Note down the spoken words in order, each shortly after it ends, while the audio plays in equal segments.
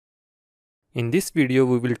In this video,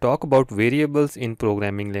 we will talk about variables in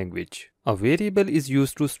programming language. A variable is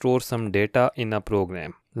used to store some data in a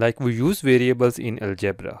program, like we use variables in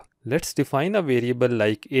algebra. Let's define a variable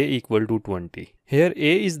like a equal to 20. Here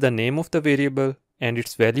a is the name of the variable and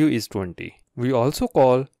its value is 20. We also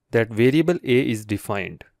call that variable a is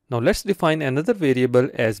defined. Now let's define another variable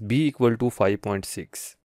as b equal to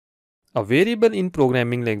 5.6. A variable in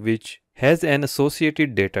programming language has an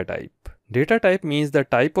associated data type. Data type means the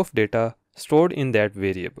type of data stored in that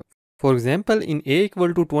variable. For example, in a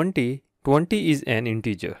equal to 20, 20 is an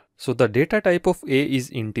integer. So the data type of a is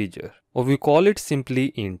integer, or we call it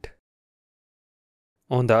simply int.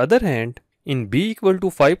 On the other hand, in b equal to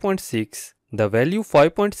 5.6, the value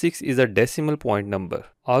 5.6 is a decimal point number,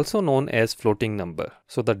 also known as floating number.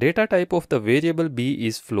 So the data type of the variable b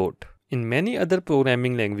is float. In many other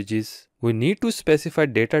programming languages, we need to specify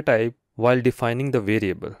data type while defining the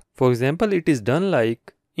variable. For example, it is done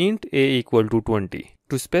like int a equal to 20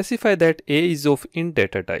 to specify that a is of int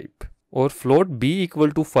data type, or float b equal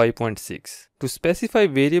to 5.6 to specify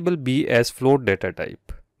variable b as float data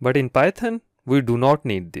type. But in Python, we do not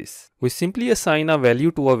need this. We simply assign a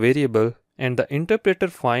value to a variable and the interpreter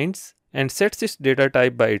finds and sets its data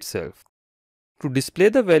type by itself. To display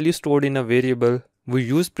the value stored in a variable, we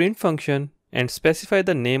use print function and specify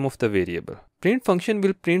the name of the variable. Print function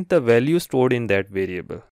will print the value stored in that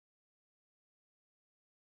variable.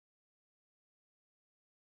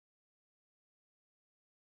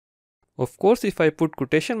 Of course, if I put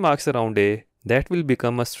quotation marks around a, that will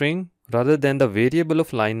become a string rather than the variable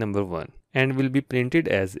of line number 1 and will be printed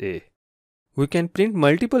as a. We can print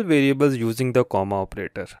multiple variables using the comma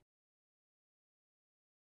operator.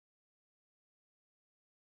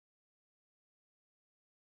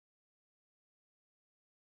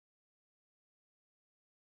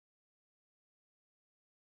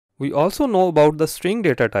 We also know about the string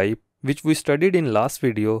data type, which we studied in last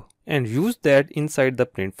video, and use that inside the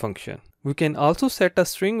print function. We can also set a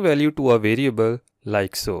string value to a variable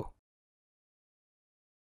like so.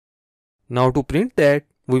 Now to print that,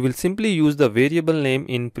 we will simply use the variable name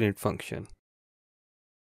in print function.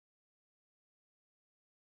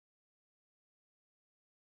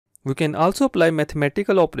 We can also apply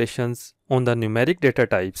mathematical operations on the numeric data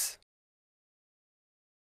types.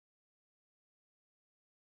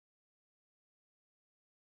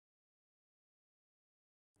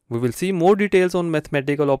 We will see more details on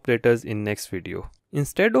mathematical operators in next video.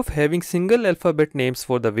 Instead of having single alphabet names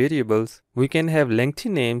for the variables, we can have lengthy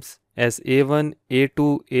names as a1,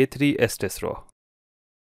 a2, a3, etc.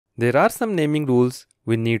 There are some naming rules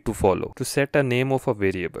we need to follow to set a name of a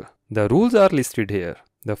variable. The rules are listed here.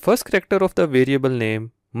 The first character of the variable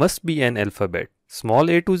name must be an alphabet, small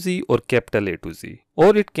a to z or capital A to z,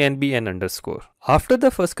 or it can be an underscore. After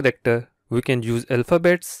the first character, we can use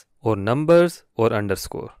alphabets or numbers or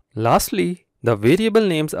underscore. Lastly, the variable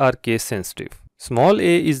names are case sensitive. Small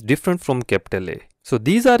a is different from capital A. So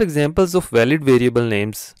these are examples of valid variable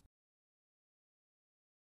names,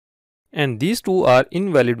 and these two are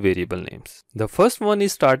invalid variable names. The first one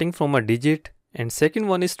is starting from a digit and second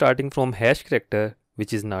one is starting from hash character,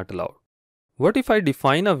 which is not allowed. What if I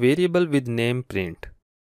define a variable with name print?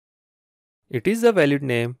 It is a valid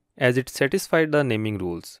name as it satisfied the naming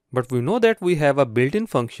rules, but we know that we have a built-in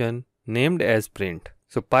function named as print.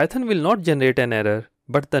 So Python will not generate an error,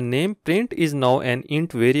 but the name print is now an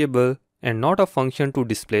int variable and not a function to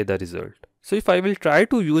display the result. So if I will try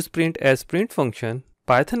to use print as print function,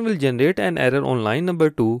 Python will generate an error on line number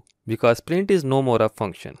 2 because print is no more a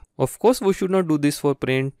function. Of course, we should not do this for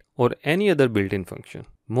print or any other built-in function.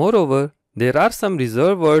 Moreover, there are some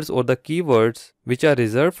reserved words or the keywords which are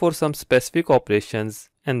reserved for some specific operations,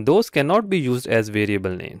 and those cannot be used as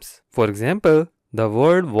variable names. For example, the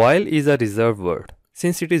word while is a reserved word.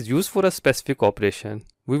 Since it is used for a specific operation,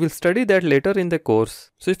 we will study that later in the course.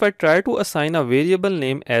 So if I try to assign a variable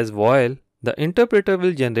name as while, the interpreter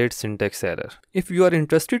will generate syntax error. If you are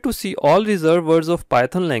interested to see all reserved words of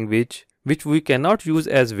Python language which we cannot use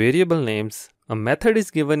as variable names, a method is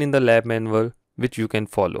given in the lab manual which you can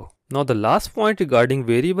follow. Now the last point regarding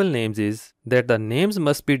variable names is that the names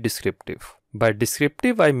must be descriptive. By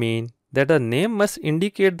descriptive I mean that the name must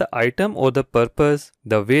indicate the item or the purpose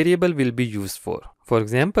the variable will be used for. For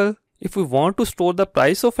example, if we want to store the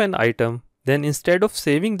price of an item, then instead of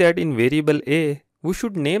saving that in variable a, we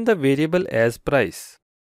should name the variable as price.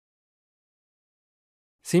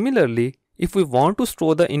 Similarly, if we want to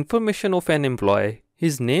store the information of an employee,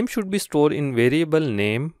 his name should be stored in variable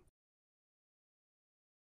name.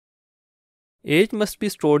 Age must be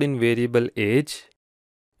stored in variable age,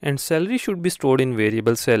 and salary should be stored in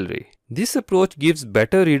variable salary. This approach gives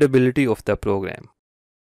better readability of the program.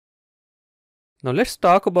 Now let's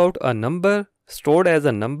talk about a number stored as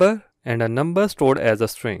a number and a number stored as a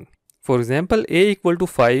string. For example, a equal to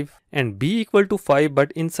 5 and b equal to 5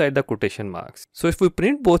 but inside the quotation marks. So if we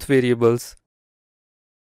print both variables,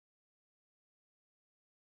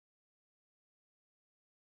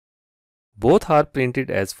 both are printed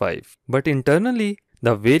as 5. But internally,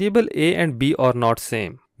 the variable a and b are not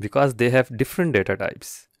same because they have different data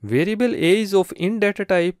types. Variable a is of int data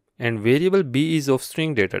type and variable b is of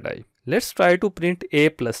string data type. Let's try to print a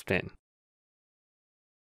plus 10.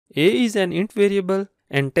 A is an int variable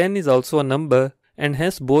and 10 is also a number, and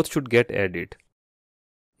hence both should get added.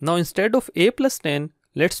 Now instead of a plus 10,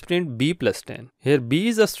 let's print b plus 10. Here b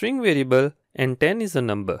is a string variable and 10 is a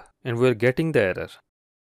number, and we are getting the error.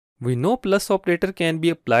 We know plus operator can be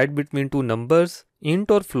applied between two numbers,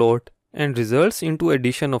 int or float, and results into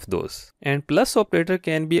addition of those. And plus operator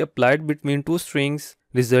can be applied between two strings,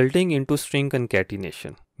 resulting into string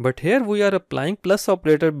concatenation. But here we are applying plus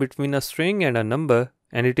operator between a string and a number,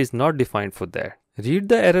 and it is not defined for that. Read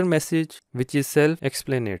the error message, which is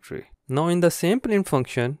self-explanatory. Now in the same print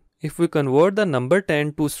function, if we convert the number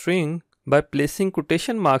 10 to string by placing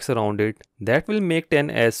quotation marks around it, that will make 10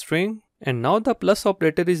 as string, and now the plus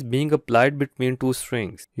operator is being applied between two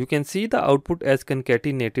strings. You can see the output as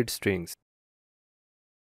concatenated strings.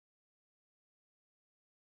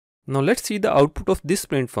 Now let's see the output of this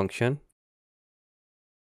print function.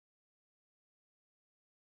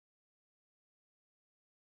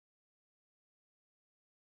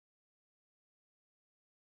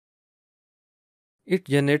 It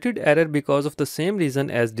generated error because of the same reason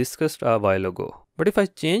as discussed a while ago. But if I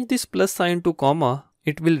change this plus sign to comma,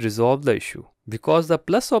 it will resolve the issue. Because the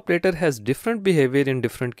plus operator has different behavior in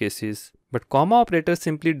different cases, but comma operator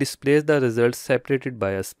simply displays the results separated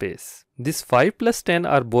by a space. This 5 plus 10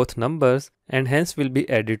 are both numbers and hence will be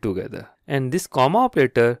added together. And this comma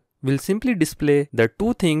operator will simply display the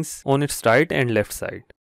two things on its right and left side.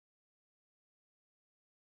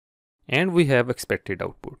 And we have expected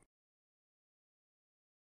output.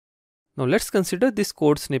 Now let's consider this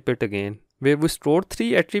code snippet again, where we stored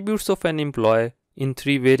 3 attributes of an employee in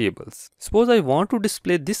 3 variables. Suppose I want to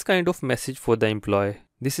display this kind of message for the employee.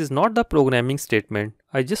 This is not the programming statement,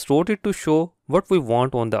 I just wrote it to show what we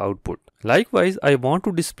want on the output. Likewise, I want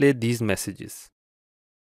to display these messages.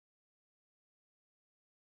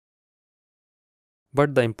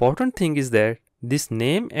 But the important thing is that this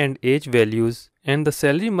name and age values and the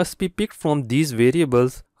salary must be picked from these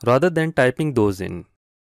variables rather than typing those in.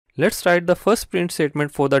 Let's write the first print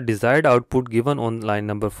statement for the desired output given on line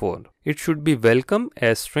number 4. It should be welcome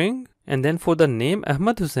as string, and then for the name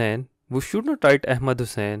Ahmad Hussain, we should not write Ahmad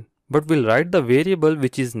Hussain, but we'll write the variable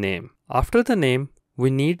which is name. After the name, we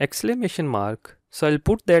need exclamation mark, so I'll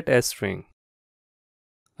put that as string.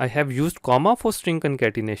 I have used comma for string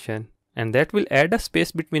concatenation, and that will add a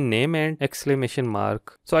space between name and exclamation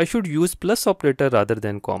mark, so I should use plus operator rather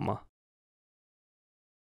than comma.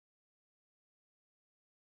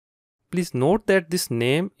 Please note that this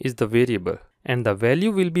name is the variable and the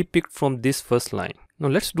value will be picked from this first line. Now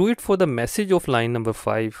let's do it for the message of line number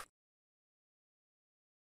 5.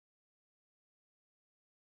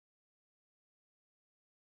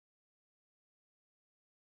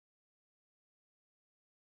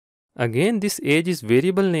 Again, this age is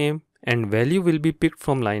variable name and value will be picked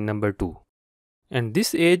from line number 2. And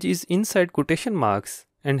this age is inside quotation marks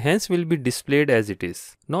and hence will be displayed as it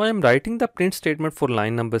is. Now I am writing the print statement for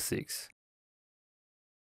line number 6.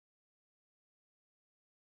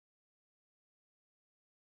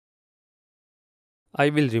 I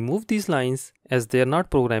will remove these lines as they are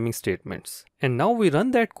not programming statements. And now we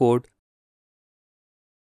run that code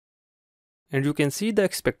and you can see the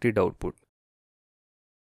expected output.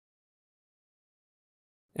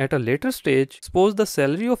 At a later stage, suppose the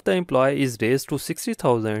salary of the employee is raised to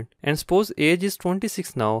 60,000 and suppose age is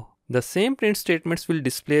 26 now, the same print statements will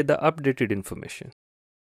display the updated information.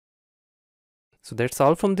 So that's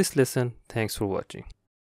all from this lesson. Thanks for watching.